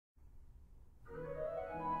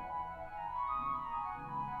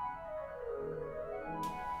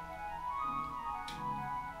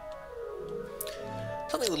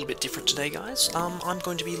little bit different today, guys. I'm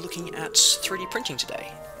going to be looking at 3D printing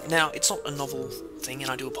today. Now, it's not a novel thing,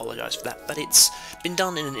 and I do apologise for that, but it's been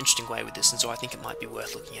done in an interesting way with this, and so I think it might be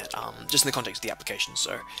worth looking at, just in the context of the application.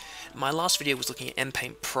 So, my last video was looking at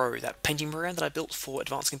NPaintPro, that painting program that I built for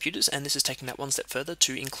advanced computers, and this is taking that one step further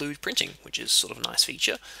to include printing, which is sort of a nice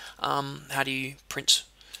feature. How do you print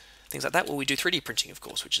things like that? Well, we do 3D printing, of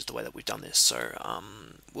course, which is the way that we've done this. So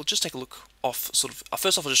we'll just take a look off, sort of,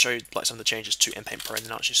 first off I'll just show you like some of the changes to NPaintPro, and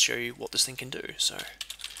then I'll just show you what this thing can do. So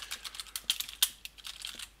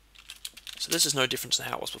this is no different than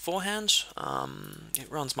how it was beforehand. It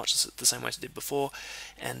runs much the same way as it did before,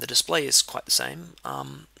 and the display is quite the same.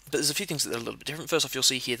 But there's a few things that are a little bit different. First off, you'll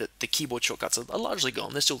see here that the keyboard shortcuts are largely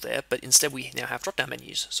gone. They're still there, but instead we now have drop-down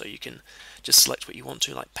menus, so you can just select what you want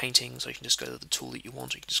to, like painting, so you can just go to the tool that you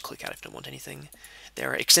want, or you can just click out if you don't want anything.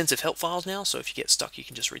 There are extensive help files now, so if you get stuck you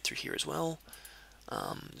can just read through here as well.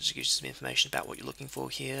 Just gives you some information about what you're looking for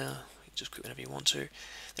here. You can just click whenever you want to.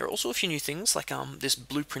 There are also a few new things, like this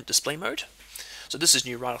blueprint display mode. So this is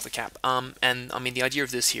new right off the cap, and I mean the idea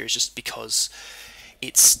of this here is just because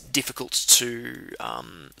it's difficult to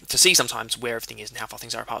see sometimes where everything is and how far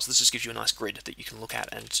things are apart. So this just gives you a nice grid that you can look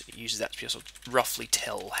at, and it uses that to sort of roughly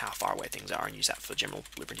tell how far away things are and use that for general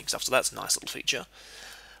blueprinting stuff. So that's a nice little feature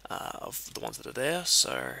of the ones that are there.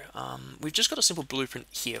 So we've just got a simple blueprint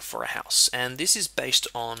here for a house, and this is based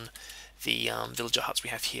on the villager huts we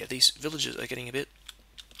have here. These villagers are getting a bit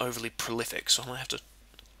overly prolific, so I might have to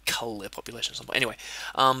cull their population at some point. Anyway,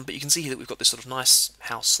 but you can see here that we've got this sort of nice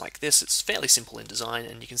house like this. It's fairly simple in design,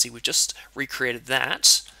 and you can see we've just recreated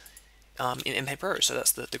that in NPaintPro. So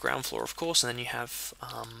that's the ground floor, of course, and then you have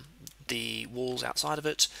the walls outside of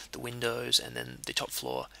it, the windows, and then the top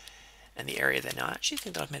floor and the area there. Now, I actually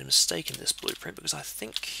think that I've made a mistake in this blueprint, because I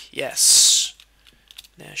think, yes,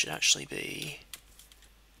 there should actually be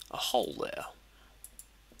a hole there.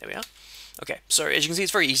 There we are. Okay, so as you can see,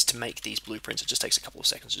 it's very easy to make these blueprints. It just takes a couple of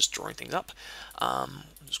seconds just drawing things up. I'll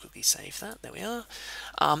just quickly save that. There we are.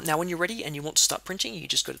 Now, when you're ready and you want to start printing, you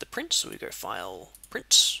just go to the print. So we go File,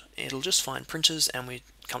 Print. It'll just find printers, and we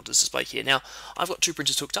come to this display here. Now, I've got two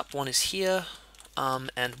printers hooked up. One is here,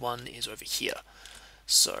 and one is over here.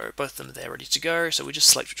 So both of them are there ready to go, so we just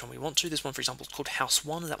select which one we want to. This one, for example, is called House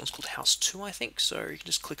 1, and that one's called House 2, I think. So you can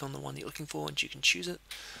just click on the one that you're looking for, and you can choose it.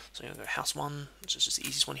 So you're going to go House 1, which is just the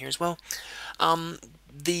easiest one here as well.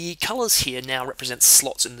 The colours here now represent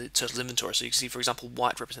slots in the Turtle's inventory. So you can see, for example,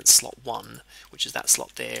 white represents slot 1, which is that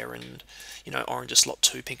slot there, and orange is slot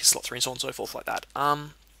 2, pink is slot 3, and so on and so forth like that.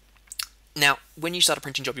 Now, when you start a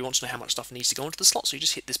printing job, you want to know how much stuff needs to go into the slot, so you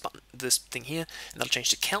just hit this button, this thing here, and that'll change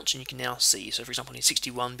to count, and you can now see. So, for example, I need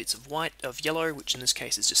 61 bits of yellow, which in this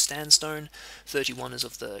case is just sandstone. 31 is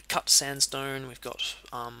of the cut sandstone. We've got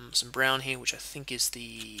some brown here, which I think is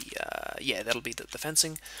the yeah, that'll be the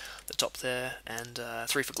fencing, the top there, and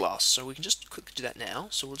 3 for glass. So we can just quickly do that now.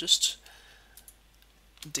 So we'll just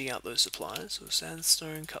dig out those supplies. So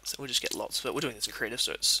sandstone, cut. We'll just get lots, but we're doing this in creative,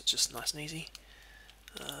 so it's just nice and easy.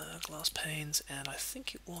 Glass panes, and I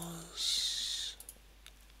think it was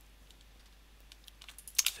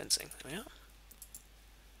fencing. There we are.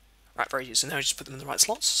 Right, very easy. So now you just put them in the right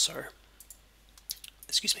slots. So,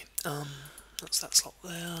 excuse me. That's that slot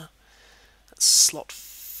there. That's slot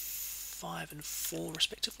 5 and 4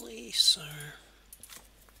 respectively. So,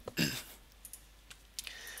 I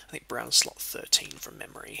think brown slot 13 from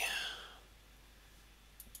memory.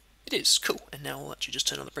 It is cool. And now we'll actually just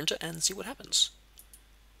turn on the printer and see what happens.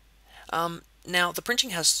 Now, the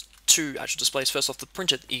printing has two actual displays. First off, the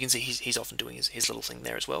printer, you can see he's often doing his little thing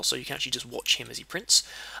there as well, so you can actually just watch him as he prints.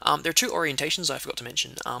 There are two orientations I forgot to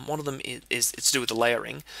mention. One of them is it's to do with the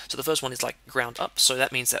layering. So the first one is like ground up, so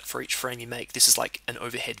that means that for each frame you make, this is like an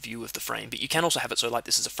overhead view of the frame, but you can also have it so like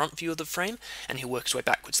this is a front view of the frame, and he'll work his way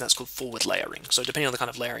backwards, and that's called forward layering. So depending on the kind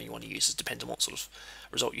of layering you want to use, it depends on what sort of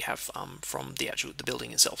result you have from the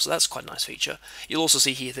building itself. So that's quite a nice feature. You'll also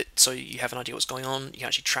see here that, so you have an idea what's going on, you can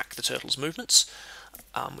actually track the turtle's movements,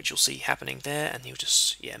 which you'll see happening there, and he'll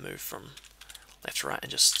just move from left to right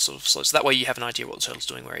and just sort of slow. So that way you have an idea what the turtle's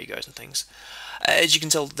doing, where he goes and things. As you can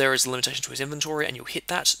tell, there is a limitation to his inventory, and you'll hit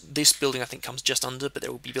that. This building I think comes just under, but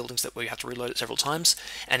there will be buildings where you have to reload it several times,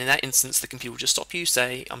 and in that instance the computer will just stop you,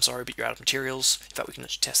 say, I'm sorry, but you're out of materials. In fact, we can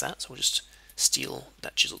actually test that, so we'll just steal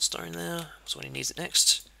that chiseled stone there, so when he needs it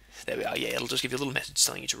next. There we are. Yeah, it'll just give you a little message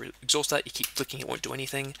telling you to exhaust that. You keep clicking, it won't do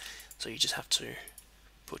anything, so you just have to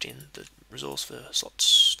put in the resource for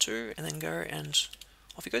slots 2 and then go, and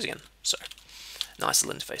off he goes again. So nice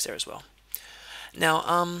little interface there as well.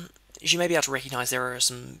 Now, as you may be able to recognize, there are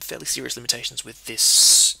some fairly serious limitations with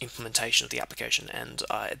this implementation of the application, and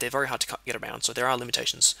they're very hard to get around, so there are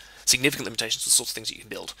limitations, significant limitations to the sorts of things that you can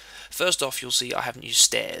build. First off, you'll see I haven't used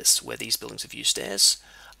stairs, where these buildings have used stairs.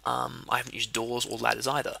 I haven't used doors or ladders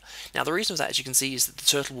either. Now the reason for that, as you can see, is that the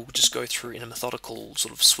turtle will just go through in a methodical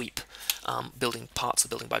sort of sweep, building parts of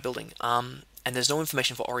the building by building. And there's no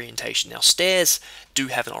information for orientation. Now stairs do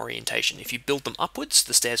have an orientation. If you build them upwards,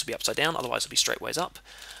 the stairs will be upside down, otherwise it'll be straight ways up.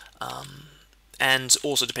 And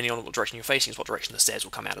also depending on what direction you're facing is what direction the stairs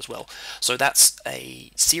will come out as well. So that's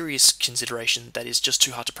a serious consideration that is just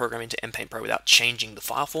too hard to program into NPaintPro without changing the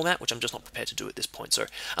file format, which I'm just not prepared to do at this point. So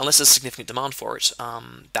unless there's significant demand for it,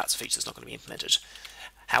 that's a feature that's not going to be implemented.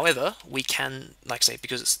 However, we can, like I say,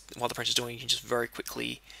 because it's while the printer's doing, you can just very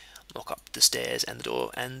quickly mock up the stairs and the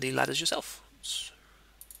door and the ladders yourself. So,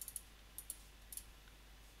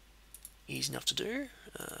 easy enough to do.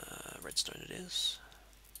 Redstone it is.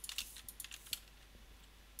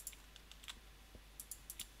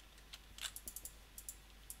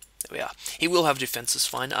 There we are. He will have defenses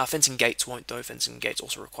fine. Fencing gates won't though. Fencing gates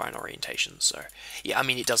also require an orientation. So yeah, I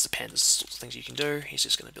mean it does depend. There's sorts of things you can do. He's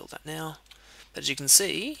just going to build that now. But as you can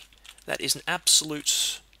see, that is an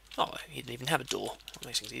absolute... Oh, he didn't even have a door. That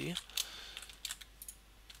makes things easier.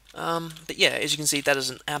 But yeah, as you can see, that is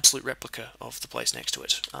an absolute replica of the place next to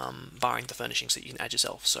it, barring the furnishings that you can add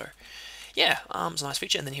yourself. So yeah, it's a nice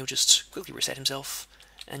feature, and then he'll just quickly reset himself,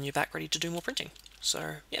 and you're back ready to do more printing.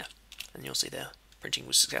 So yeah, and you'll see there, printing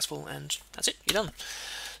was successful, and that's it, you're done.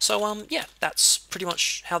 So yeah, that's pretty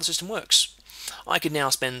much how the system works. I could now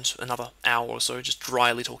spend another hour or so just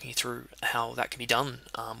dryly talking you through how that can be done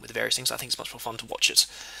with the various things. I think it's much more fun to watch it.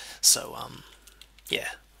 So yeah,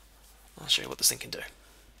 I'll show you what this thing can do.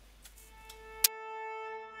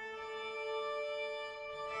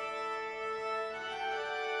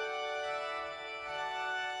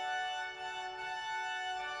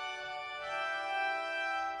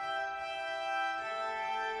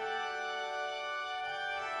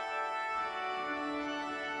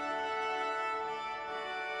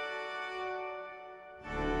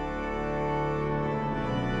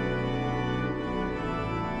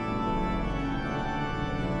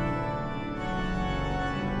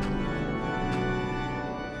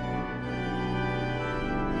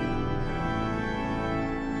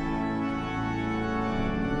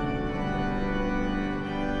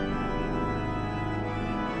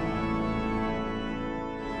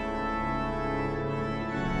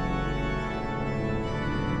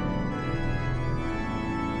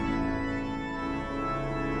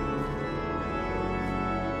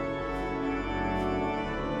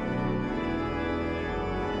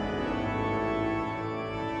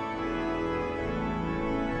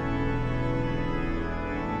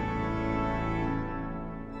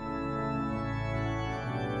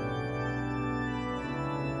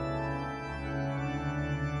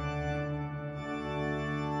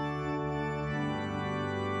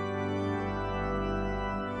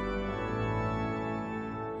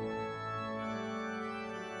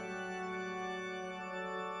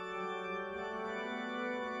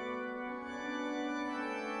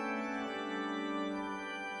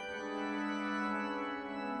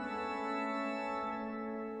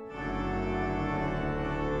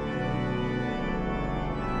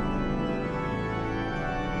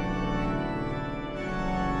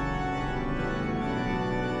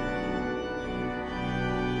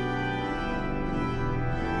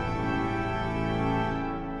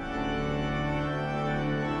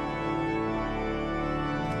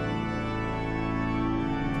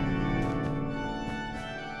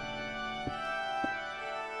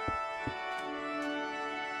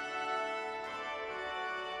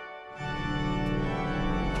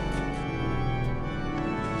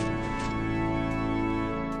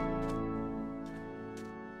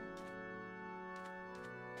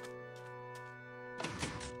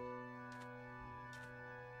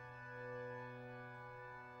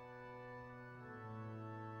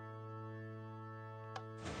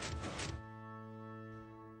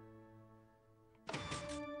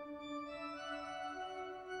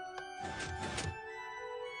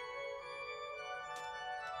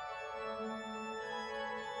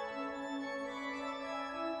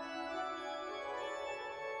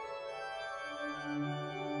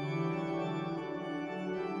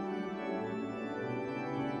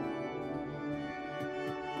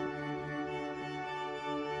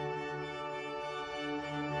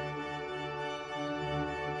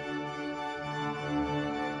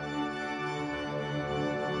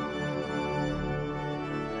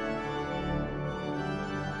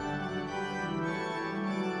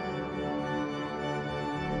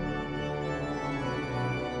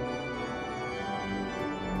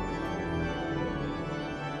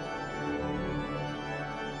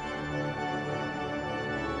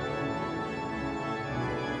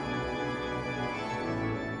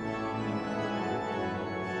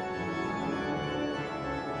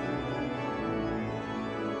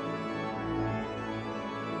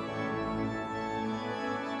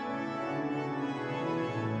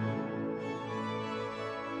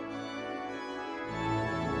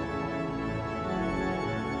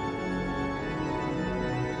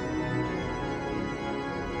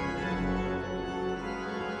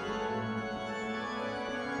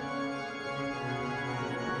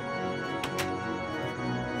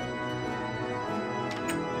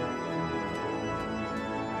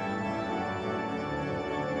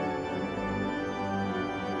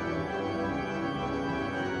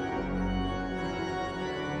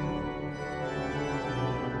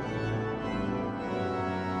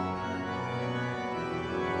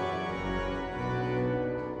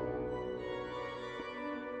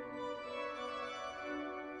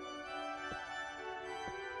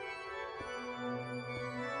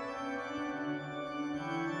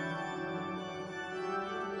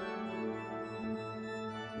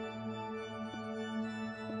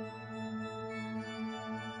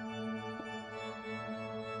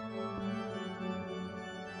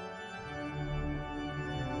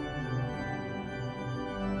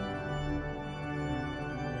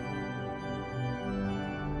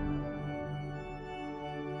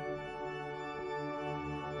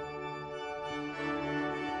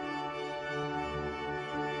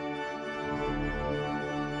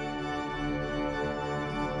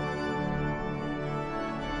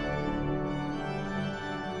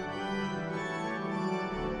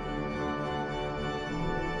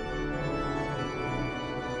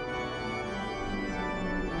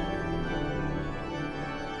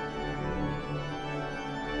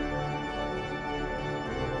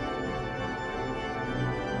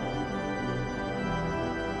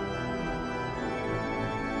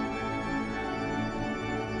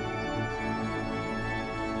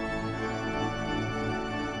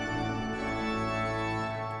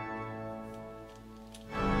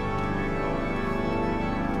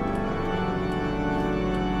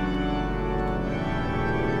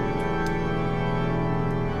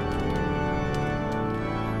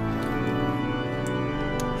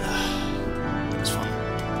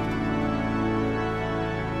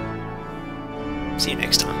 See you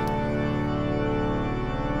next time.